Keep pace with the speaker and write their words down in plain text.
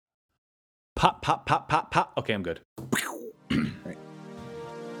pop, pop, pop, pop, pop. Okay, I'm good. Right.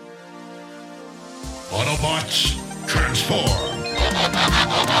 Autobots, transform!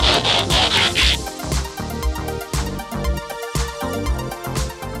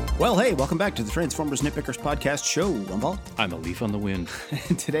 Well, hey, welcome back to the Transformers Nitpickers Podcast Show. I'm Paul. I'm a leaf on the wind.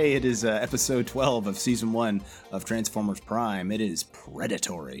 And today it is episode 12 of season 1 of Transformers Prime. It is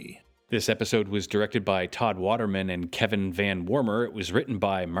Predatory. This episode was directed by Todd Waterman and Kevin Van Wormer. It was written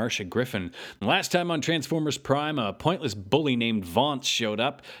by Marcia Griffin. Last time on Transformers Prime, a pointless bully named Vance showed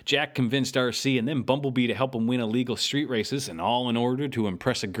up. Jack convinced RC and then Bumblebee to help him win illegal street races, and all in order to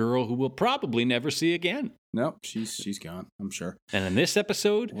impress a girl who we'll probably never see again. Nope, she's gone, I'm sure. And in this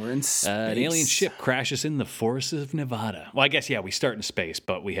episode, we're in space. An alien ship crashes in the forests of Nevada. Well, I guess, yeah, we start in space,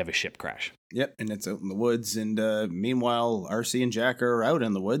 but we have a ship crash. Yep, and it's out in the woods, and meanwhile, RC and Jack are out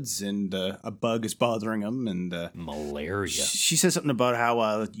in the woods, and a bug is bothering them, and... malaria. She says something about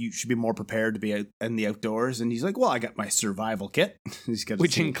how you should be more prepared to be out in the outdoors, and he's like, well, I got my survival kit.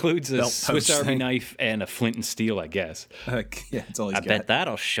 Which includes a Swiss Army knife and a flint and steel, I guess. Yeah, that's all he's got. I bet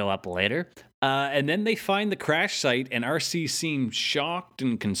that'll show up later. And then they find the crash site, and RC seems shocked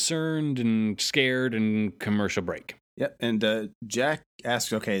and concerned and scared and commercial break. Yep, and Jack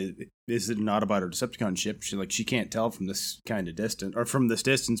asks, okay, is it not about a Decepticon ship? She can't tell from this kind of distance, or from this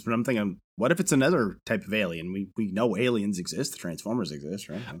distance, but I'm thinking, what if it's another type of alien? We know aliens exist, the Transformers exist,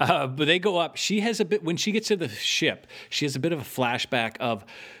 right? But they go up. She has a bit, when she gets to the ship, she has a bit of a flashback of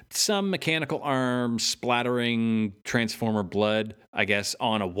some mechanical arm splattering Transformer blood, I guess,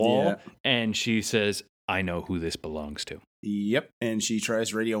 on a wall. Yeah. And she says, I know who this belongs to. Yep, and she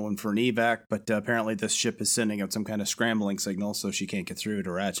tries radioing for an evac, but apparently this ship is sending out some kind of scrambling signal, so she can't get through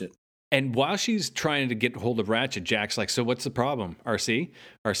to Ratchet. And while she's trying to get hold of Ratchet, Jack's like, so what's the problem? RC,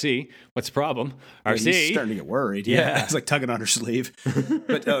 what's the problem? RC. He's starting to get worried. Yeah. He's like tugging on her sleeve.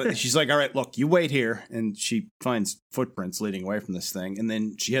 But she's like, all right, look, you wait here. And she finds footprints leading away from this thing. And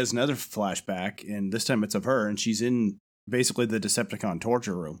then she has another flashback, and this time it's of her, and she's in basically the Decepticon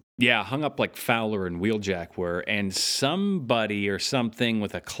torture room. Yeah, hung up like Fowler and Wheeljack were, and somebody or something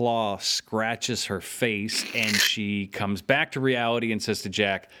with a claw scratches her face, and she comes back to reality and says to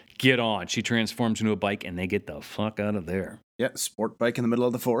Jack, get on. She transforms into a bike, and they get the fuck out of there. Yeah, sport bike in the middle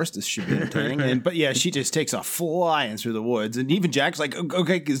of the forest. This should be entertaining. But yeah, she just takes off flying through the woods. And even Jack's like,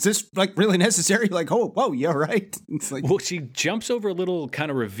 okay, is this like really necessary? Like, oh, whoa, yeah, right. It's like, well, she jumps over a little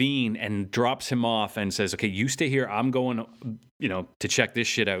kind of ravine and drops him off and says, okay, you stay here. I'm going, to check this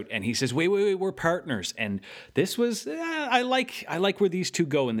shit out. And he says, wait, we're partners. And this was, I like where these two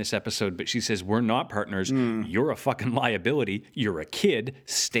go in this episode. But she says, we're not partners. You're a fucking liability. You're a kid.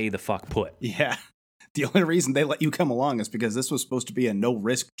 Stay the fuck put. Yeah. The only reason they let you come along is because this was supposed to be a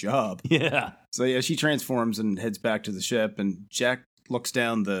no-risk job. Yeah. So yeah, she transforms and heads back to the ship, and Jack looks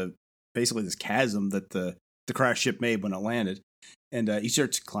down basically this chasm that the crash ship made when it landed, and he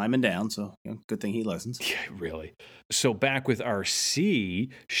starts climbing down, so good thing he listens. Yeah, really. So back with RC,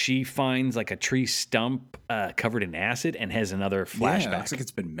 she finds like a tree stump covered in acid and has another flashback. Yeah, looks like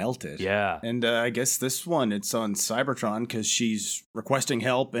it's been melted. Yeah. And I guess this one, it's on Cybertron because she's requesting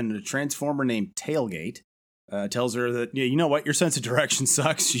help, and a Transformer named Tailgate tells her that, you know what, your sense of direction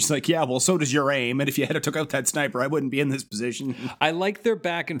sucks. She's like, yeah, well, so does your aim. And if you had took out that sniper, I wouldn't be in this position. I like their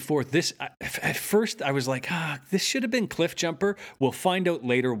back and forth. This, at first, I was like, this should have been Cliff Jumper. We'll find out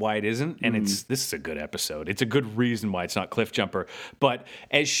later why it isn't. And this is a good episode. It's a good reason why it's not Cliff Jumper. But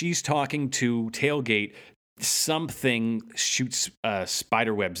as she's talking to Tailgate, something shoots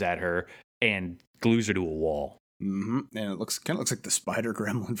spider webs at her and glues her to a wall. Mm-hmm. And it kind of looks like the spider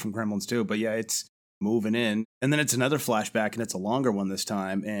gremlin from Gremlins 2. But yeah, it's moving in. And then it's another flashback, and it's a longer one this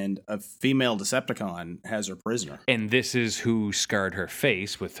time, and a female Decepticon has her prisoner. And this is who scarred her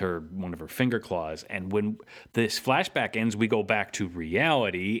face with one of her finger claws. And when this flashback ends, we go back to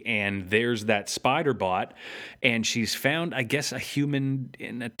reality, and there's that spider bot, and she's found, I guess, a human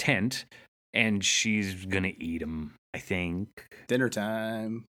in a tent, and she's gonna eat him, I think. Dinner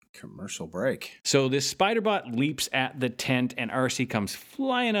time. Commercial break. So this Spiderbot leaps at the tent, and RC comes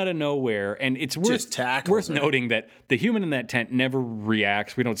flying out of nowhere. And it's worth noting that the human in that tent never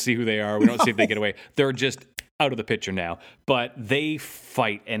reacts. We don't see who they are. We don't see if they get away. They're just out of the picture now. But they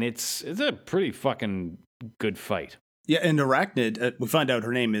fight, and it's a pretty fucking good fight. Yeah, and Arachnid, we find out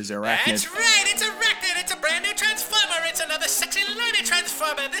her name is Arachnid. That's right, it's Arachnid. It's a brand new Transformer. It's another sexy lady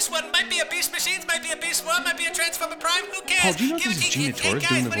Transformer. This one might be a Beast Machines, might be a Beast War, might be a Transformer Prime. Who cares? Paul, do you know this is Gina Torres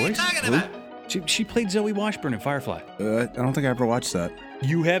doing the voice? What are you talking about? She played Zoe Washburn in Firefly. I don't think I ever watched that.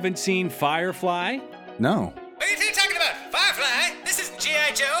 You haven't seen Firefly? No. What are you talking about? Firefly? This isn't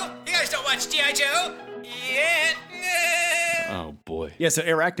G.I. Joe. You guys don't watch G.I. Joe? Yeah. Oh, boy. boy. Yeah, so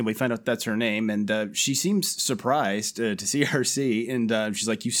Arachnid, we find out that's her name, and she seems surprised to see RC, and she's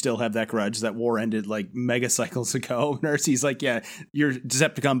like, you still have that grudge. That war ended like mega cycles ago. And RC's like, yeah, your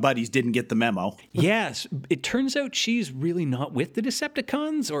Decepticon buddies didn't get the memo. Yes, it turns out she's really not with the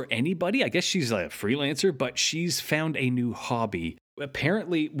Decepticons or anybody. I guess she's a freelancer, but she's found a new hobby.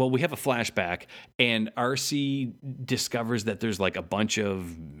 Apparently, well, we have a flashback, and RC discovers that there's like a bunch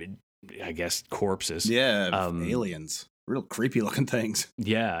of, I guess, corpses. Yeah, aliens. Real creepy looking things.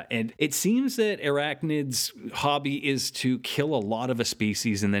 Yeah, and it seems that Arachnid's hobby is to kill a lot of a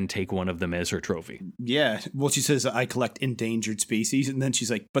species and then take one of them as her trophy. Yeah, well, she says, I collect endangered species, and then she's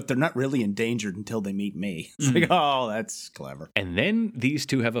like, but they're not really endangered until they meet me. It's like, oh, that's clever. And then these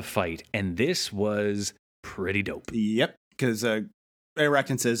two have a fight, and this was pretty dope. Yep, because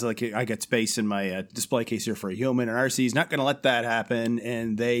Arachnid says, like, I got space in my display case here for a human, and RC's not going to let that happen,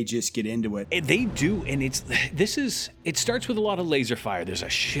 and they just get into it. They do, and it starts with a lot of laser fire. There's a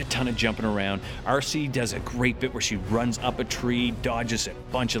shit ton of jumping around. RC does a great bit where she runs up a tree, dodges a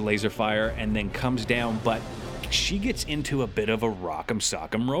bunch of laser fire, and then comes down, but she gets into a bit of a rock'em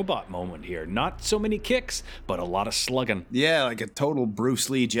sock'em robot moment here. Not so many kicks, but a lot of slugging. Yeah, like a total Bruce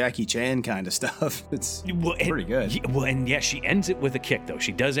Lee, Jackie Chan kind of stuff. It's pretty good. She ends it with a kick, though.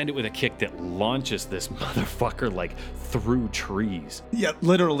 She does end it with a kick that launches this motherfucker, like, through trees. Yeah,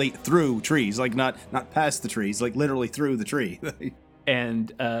 literally through trees. Like, not past the trees, like, literally through the tree.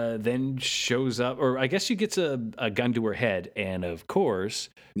 And then shows up, or I guess she gets a gun to her head, and of course,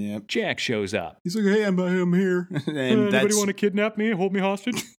 Jack shows up. He's like, hey, I'm here. And anybody want to kidnap me, hold me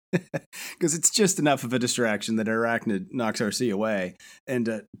hostage? Because it's just enough of a distraction that Arachnid knocks RC away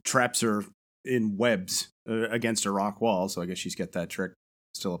and traps her in webs against a rock wall, so I guess she's got that trick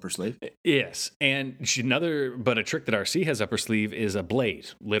still up her sleeve. Yes, and a trick that RC has up her sleeve is a blade,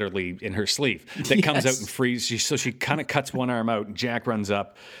 literally in her sleeve, that comes out and frees. So she kind of cuts one arm out, and Jack runs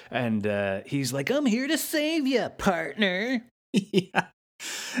up, and he's like, I'm here to save you, partner. Yeah.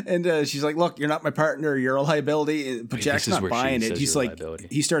 And she's like, look, you're not my partner, you're a liability. But Jack's not buying it. He's like,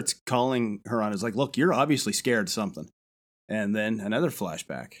 he starts calling her on. It's like, look, you're obviously scared of something. And then another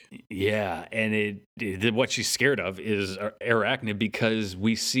flashback. Yeah, and what she's scared of is Arachnid, because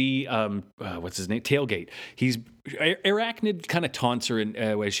we see what's his name, Tailgate. Arachnid kind of taunts her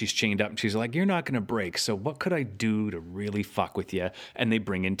as she's chained up, and she's like, "You're not going to break. So what could I do to really fuck with you?" And they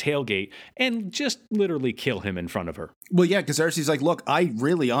bring in Tailgate and just literally kill him in front of her. Well, yeah, because Arcee's like, "Look, I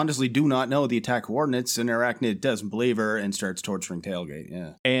really, honestly do not know the attack coordinates," and Arachnid doesn't believe her and starts torturing Tailgate.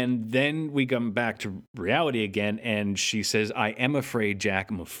 Yeah, and then we come back to reality again, and she says, "I am afraid, Jack.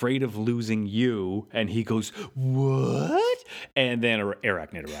 I'm afraid of losing you." And he goes, "What?" And then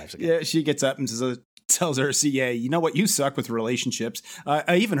Arachnid arrives again. Yeah, she gets up and tells Arcee, yeah, you know what? You suck with relationships.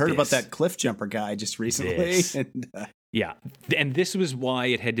 I even heard about that cliff jumper guy just recently. Yeah, and this was why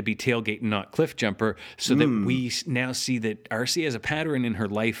it had to be Tailgate and not cliff jumper, so that we now see that Arcee has a pattern in her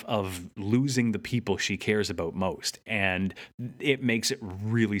life of losing the people she cares about most, and it makes it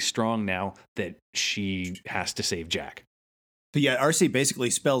really strong now that she has to save Jack. But yeah, Arcee basically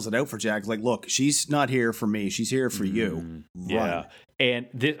spells it out for Jack. Like, look, she's not here for me. She's here for you. Yeah. And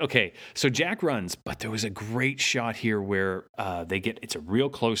so Jack runs, but there was a great shot here where it's a real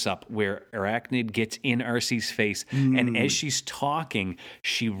close up where Arachnid gets in Arcee's face. And as she's talking,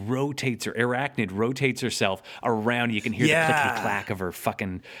 Arachnid rotates herself around. You can hear the clickety clack of her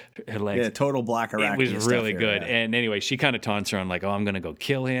legs. Yeah, total black Arachnid. It was really good. Yeah. And anyway, she kind of taunts her on like, oh, I'm going to go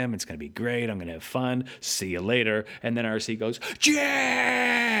kill him. It's going to be great. I'm going to have fun. See you later. And then Arcee goes,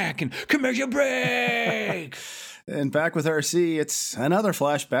 Jack! And commercial break! And back with RC, it's another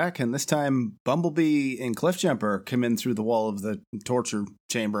flashback, and this time Bumblebee and Cliffjumper come in through the wall of the torture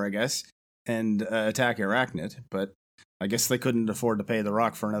chamber, I guess, and attack Arachnid. But I guess they couldn't afford to pay The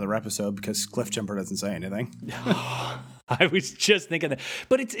Rock for another episode because Cliffjumper doesn't say anything. I was just thinking that.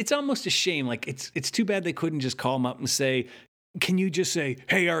 But it's almost a shame. Like, it's too bad they couldn't just call him up and say, can you just say,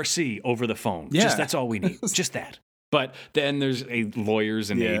 hey, RC, over the phone? Yeah. That's all we need. Just that. But then there's lawyers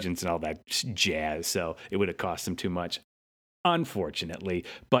and agents and all that jazz, so it would have cost them too much, unfortunately.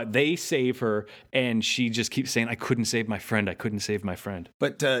 But they save her, and she just keeps saying, I couldn't save my friend. I couldn't save my friend.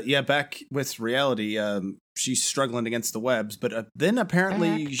 But back with reality, she's struggling against the webs, but then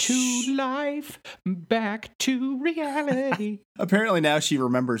apparently... Back to life, back to reality. Apparently now she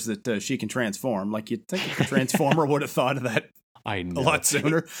remembers that she can transform. Like, you'd think the Transformer would have thought of that I know. a lot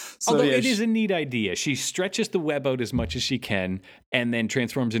sooner. So, although it is a neat idea. She stretches the web out as much as she can and then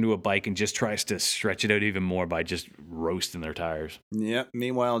transforms into a bike and just tries to stretch it out even more by just roasting their tires. Yep.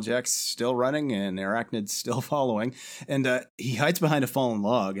 Meanwhile, Jack's still running and Arachnid's still following. And he hides behind a fallen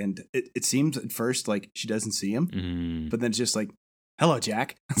log. And it seems at first like she doesn't see him. But then it's just like, hello,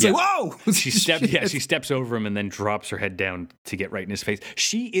 Jack. It's Yeah. like, whoa! She steps over him and then drops her head down to get right in his face.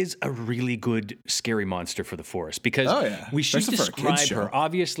 She is a really good scary monster for the forest because we should Especially for a kids' describe her. show.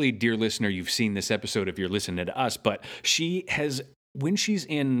 Obviously, dear listener, you've seen this episode if you're listening to us, but she has, when she's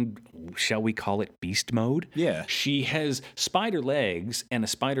in, shall we call it beast mode? Yeah. She has spider legs and a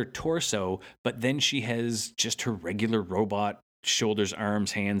spider torso, but then she has just her regular robot shoulders,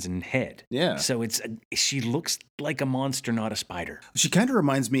 arms, hands, and head. Yeah. So she looks like a monster, not a spider. She kind of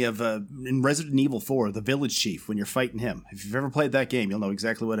reminds me of in Resident Evil 4, the village chief, when you're fighting him. If you've ever played that game, you'll know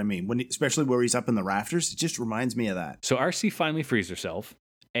exactly what I mean. Especially where he's up in the rafters, it just reminds me of that. So RC finally frees herself,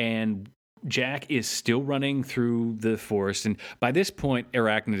 and Jack is still running through the forest. And by this point,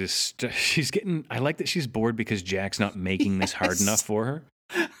 Arachnid is she's getting. I like that she's bored because Jack's not making this hard enough for her.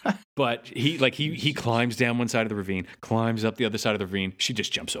 But he climbs down one side of the ravine, climbs up the other side of the ravine. She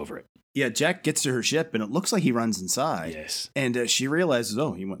just jumps over it. Yeah, Jack gets to her ship, and it looks like he runs inside. Yes. And she realizes,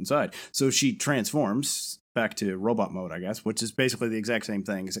 he went inside. So she transforms back to robot mode, I guess, which is basically the exact same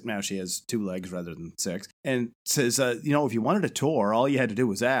thing, except now she has 2 legs rather than 6. And says, if you wanted a tour, all you had to do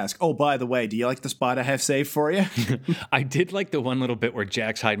was ask, oh, by the way, do you like the spot I have saved for you? I did like the one little bit where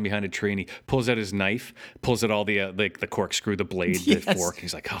Jack's hiding behind a tree and he pulls out his knife, pulls out all the corkscrew, the blade, the fork.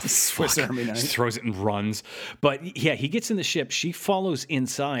 He's like, oh, Swiss fuck. Army knife. Just throws it and runs. But yeah, he gets in the ship. She follows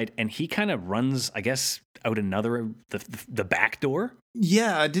inside and he kind of runs, I guess, out the back door.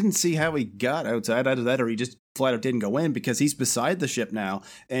 Yeah, I didn't see how he got outside out of that, or he just flat out didn't go in, because he's beside the ship now,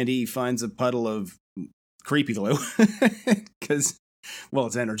 and he finds a puddle of creepy glue. Because,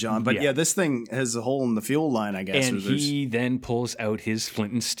 it's Energon. But yeah, this thing has a hole in the fuel line, I guess. And he then pulls out his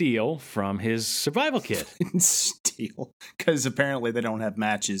flint and steel from his survival kit. Steel. Because apparently they don't have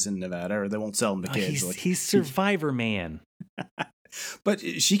matches in Nevada, or they won't sell them to kids. He's Survivor Man. But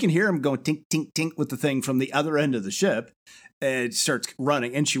she can hear him going tink, tink, tink with the thing from the other end of the ship. And starts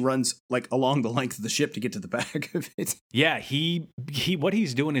running, and she runs along the length of the ship to get to the back of it. Yeah, he what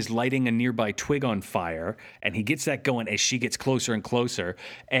he's doing is lighting a nearby twig on fire, and he gets that going as she gets closer and closer,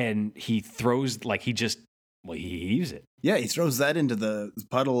 and he throws he heaves it. Yeah, he throws that into the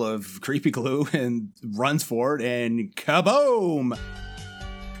puddle of creepy glue and runs for it, and kaboom!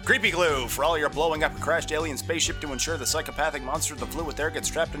 Creepy glue, for all your blowing up a crashed alien spaceship to ensure the psychopathic monster the fluid there gets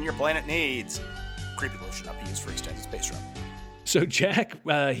trapped on your planet needs. Creepy glue should not be used for extended space travel. So Jack,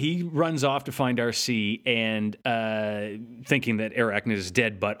 he runs off to find RC and thinking that Arachnid is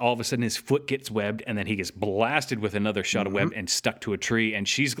dead, but all of a sudden his foot gets webbed and then he gets blasted with another shot of web and stuck to a tree, and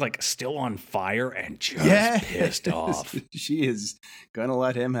she's still on fire and just pissed off. She is gonna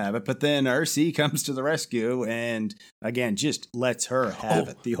let him have it, but then RC comes to the rescue and again just lets her have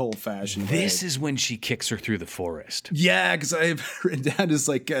it the old-fashioned way. This is when she kicks her through the forest. Yeah, because I've written down as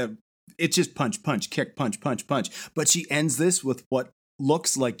it's just punch, punch, kick, punch, punch, punch. But she ends this with what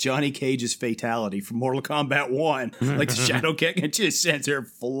looks like Johnny Cage's fatality from Mortal Kombat 1. The shadow kick, and just sends her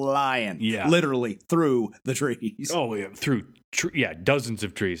flying. Yeah. Literally through the trees. Oh, yeah, through dozens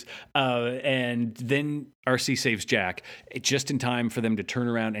of trees. And then RC saves Jack just in time for them to turn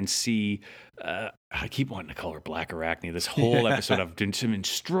around and see... I keep wanting to call her Black Arachnia. This whole episode I've been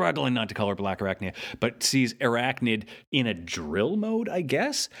struggling not to call her Black Arachnia, but sees Arachnid in a drill mode, I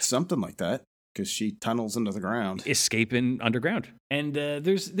guess. Something like that, because she tunnels into the ground. Escaping underground. And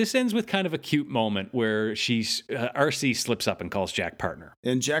this ends with kind of a cute moment where RC slips up and calls Jack partner.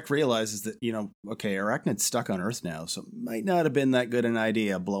 And Jack realizes that, Arachnid's stuck on Earth now, so it might not have been that good an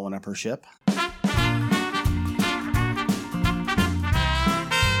idea blowing up her ship.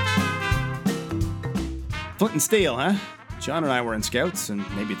 Flint and steel, huh? John and I were in Scouts, and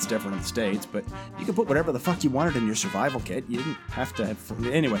maybe it's different in the States, but you could put whatever the fuck you wanted in your survival kit. You didn't have to have...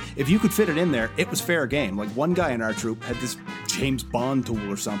 Anyway, if you could fit it in there, it was fair game. One guy in our troop had this James Bond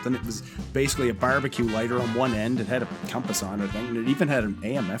tool or something. It was basically a barbecue lighter on one end. It had a compass on it, I think, and it even had an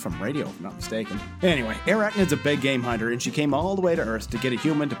AM/FM radio, if I'm not mistaken. Anyway, Arachnid's a big game hunter, and she came all the way to Earth to get a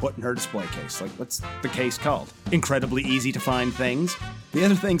human to put in her display case. What's the case called? Incredibly easy to find things. The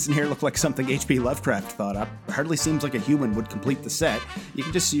other things in here look like something H.P. Lovecraft thought up. It hardly seems like a human would complete the set. You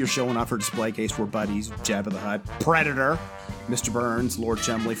can just see her showing off her display case for buddies, Jabba the Hutt, Predator, Mr. Burns, Lord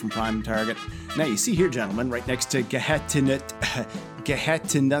Chumley from Prime and Target. Now you see here, gentlemen, right next to Gehetinut,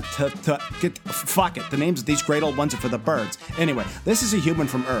 fuck it, the names of these great old ones are for the birds. Anyway, this is a human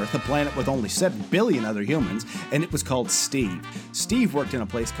from Earth, a planet with only 7 billion other humans, and it was called Steve. Steve worked in a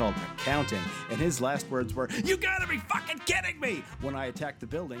place called accounting, and his last words were, "You gotta be fucking kidding me!" when I attacked the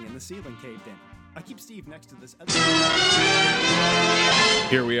building and the ceiling caved in. I keep Steve next to this.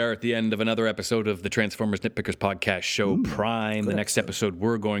 Here we are at the end of another episode of the Transformers Nitpickers Podcast Show Prime. The next episode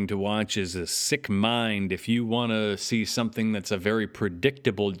we're going to watch is A Sick Mind. If you want to see something that's a very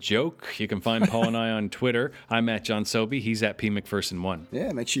predictable joke, you can find Paul and I on Twitter. I'm at John Sobey. He's at P. McPherson1.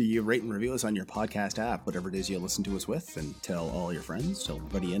 Yeah, make sure you rate and review us on your podcast app, whatever it is you listen to us with, and tell all your friends, tell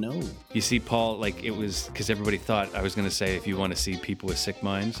everybody you know. You see, Paul, like it was because everybody thought I was going to say if you want to see people with sick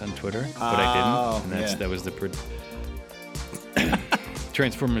minds on Twitter, but I didn't. And that was the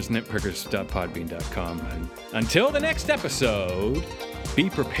TransformersNitpickers.podbean.com. And until the next episode, be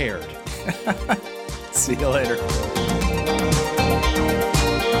prepared. See you later.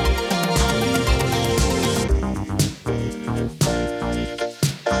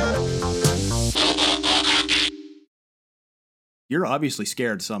 You're obviously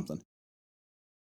scared of something.